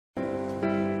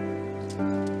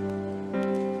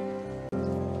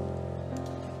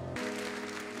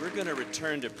going to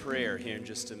return to prayer here in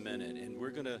just a minute, and we're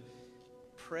going to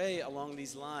pray along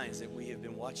these lines that we have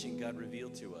been watching God reveal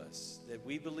to us, that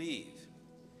we believe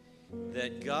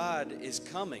that God is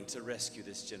coming to rescue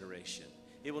this generation.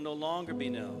 It will no longer be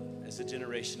known as a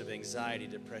generation of anxiety,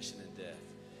 depression, and death.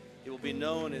 It will be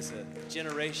known as a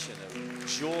generation of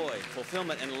joy,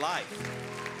 fulfillment, and life.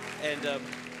 And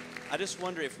I just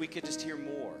wonder if we could just hear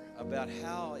more about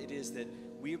how it is that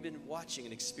we have been watching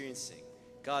and experiencing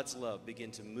God's love begin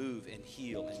to move and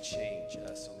heal and change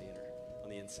us on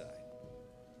the inside.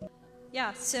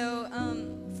 Yeah, so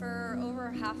for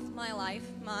over half my life,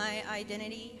 my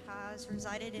identity has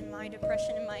resided in my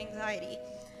depression and my anxiety.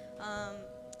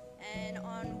 And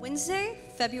on Wednesday,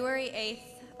 February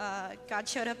 8th, God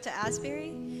showed up to Asbury,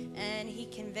 and he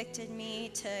convicted me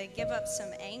to give up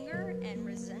some anger and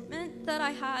resentment that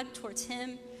I had towards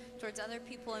him, towards other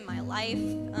people in my life,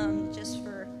 just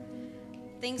for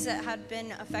things that had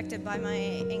been affected by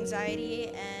my anxiety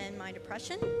and my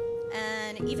depression.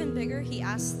 And even bigger, he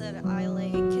asked that I lay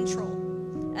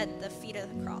control at the feet of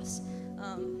the cross.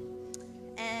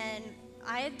 And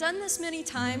I had done this many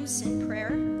times in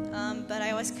prayer, but I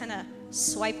always kind of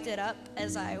swiped it up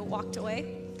as I walked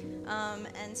away.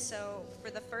 And so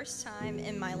for the first time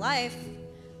in my life,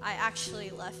 I actually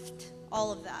left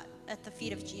all of that at the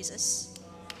feet of Jesus.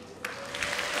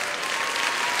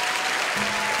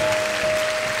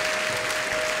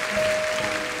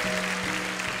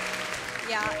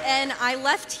 Yeah, and I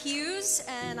left Hughes,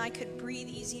 and I could breathe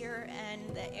easier,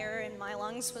 and the air in my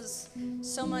lungs was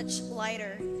so much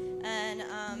lighter. And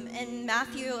in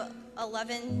Matthew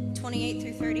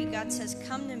 11:28-30, God says,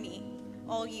 "Come to me,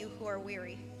 all you who are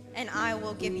weary, and I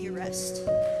will give you rest.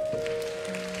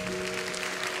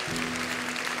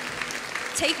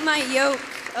 Take my yoke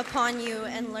upon you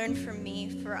and learn from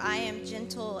me, for I am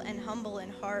gentle and humble in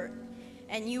heart,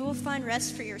 and you will find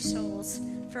rest for your souls.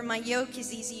 For my yoke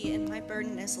is easy and my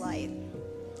burden is light."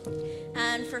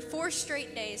 And for 4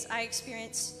 straight days, I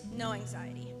experienced no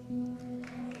anxiety.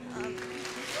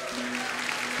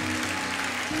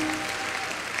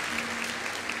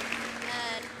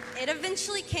 And it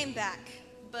eventually came back,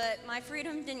 but my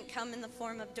freedom didn't come in the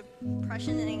form of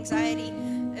depression and anxiety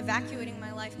evacuating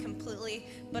my life completely,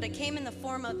 but it came in the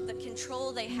form of the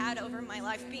control they had over my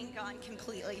life being gone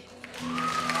completely.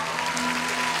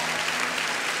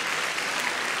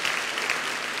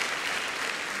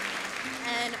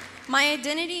 And my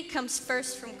identity comes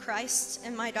first from Christ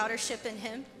and my daughtership in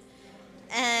him.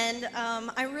 And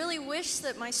I really wish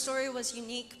that my story was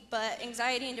unique, but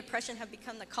anxiety and depression have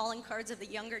become the calling cards of the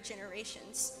younger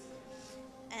generations.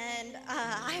 And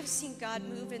I have seen God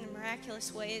move in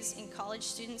miraculous ways in college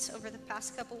students over the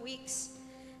past couple weeks.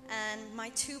 And my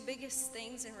 2 biggest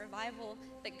things in revival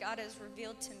that God has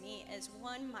revealed to me is,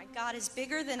 1, my God is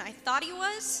bigger than I thought he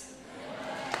was,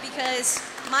 because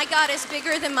my God is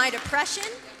bigger than my depression,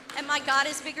 and my God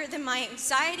is bigger than my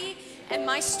anxiety, and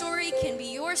my story can be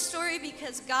your story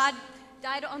because God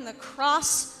died on the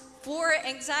cross for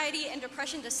anxiety and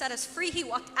depression to set us free. He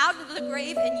walked out of the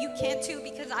grave, and you can too,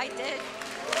 because I did.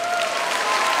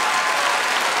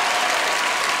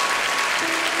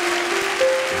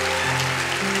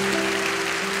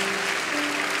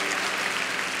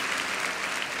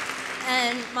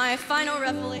 And my final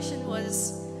revelation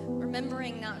was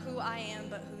remembering not who I am,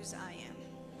 but whose I am.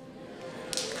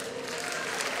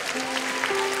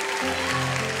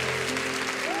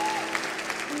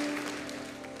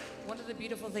 One of the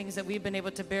beautiful things that we've been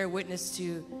able to bear witness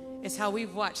to is how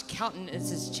we've watched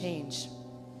countenances change.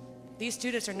 These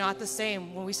students are not the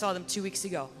same when we saw them 2 weeks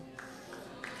ago.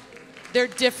 They're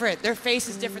different. Their face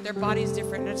is different. Their body is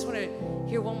different. And I just want to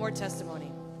hear one more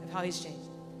testimony of how he's changed.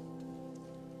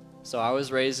 So I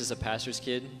was raised as a pastor's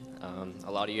kid.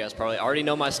 A lot of you guys probably already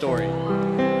know my story.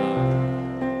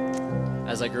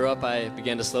 As I grew up, I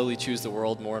began to slowly choose the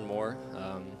world more and more.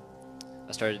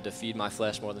 I started to feed my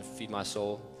flesh more than feed my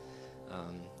soul.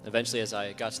 Eventually, as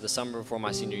I got to the summer before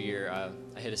my senior year,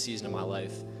 I hit a season of my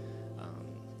life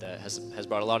that has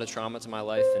brought a lot of trauma to my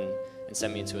life and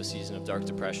sent me into a season of dark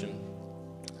depression,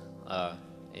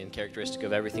 and characteristic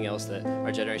of everything else that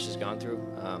our generation has gone through.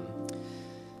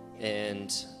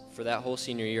 And for that whole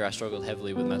senior year, I struggled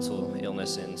heavily with mental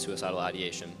illness and suicidal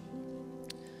ideation.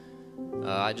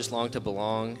 I just longed to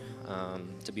belong,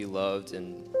 to be loved,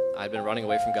 and I'd been running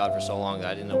away from God for so long that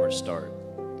I didn't know where to start.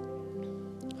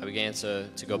 I began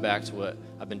to go back to what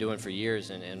I've been doing for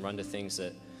years and run to things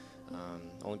that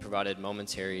only provided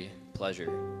momentary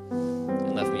pleasure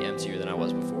and left me emptier than I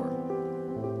was before.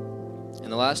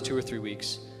 In the last 2 or 3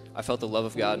 weeks, I felt the love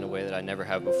of God in a way that I never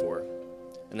have before.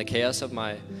 In the chaos of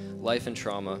my life and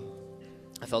trauma,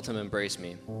 I felt him embrace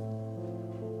me.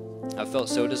 I've felt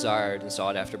so desired and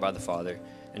sought after by the Father,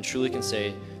 and truly can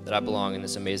say that I belong in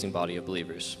this amazing body of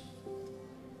believers.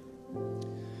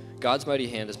 God's mighty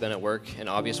hand has been at work in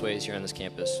obvious ways here on this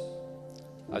campus.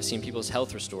 I've seen people's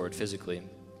health restored physically,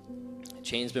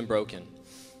 chains been broken,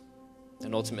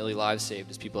 and ultimately lives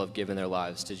saved as people have given their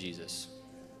lives to Jesus.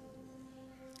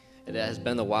 It has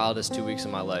been the wildest 2 weeks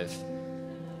of my life,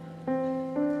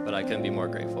 but I couldn't be more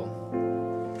grateful.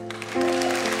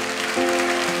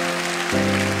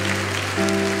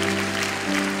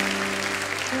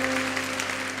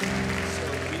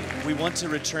 So we want to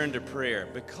return to prayer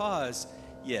because,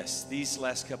 yes, these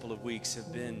last couple of weeks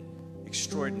have been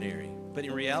extraordinary, but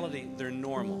in reality, they're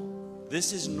normal.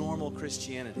 This is normal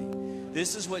Christianity.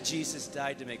 This is what Jesus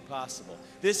died to make possible.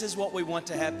 This is what we want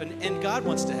to happen, and God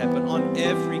wants to happen on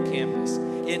every campus,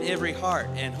 in every heart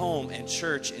and home and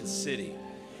church and city.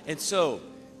 And so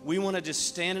we want to just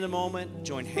stand in a moment,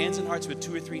 join hands and hearts with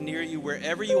 2 or 3 near you,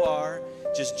 wherever you are.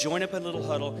 Just join up in a little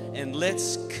huddle, and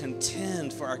let's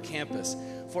contend for our campus,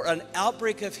 for an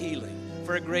outbreak of healing,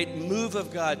 for a great move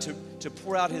of God to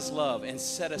pour out his love and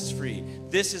set us free.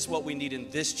 This is what we need in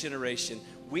this generation.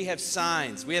 We have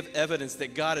signs, we have evidence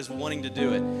that God is wanting to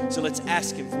do it. So let's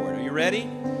ask him for it. Are you ready?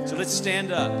 So let's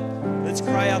stand up. Let's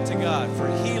cry out to God for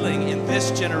healing in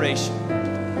this generation.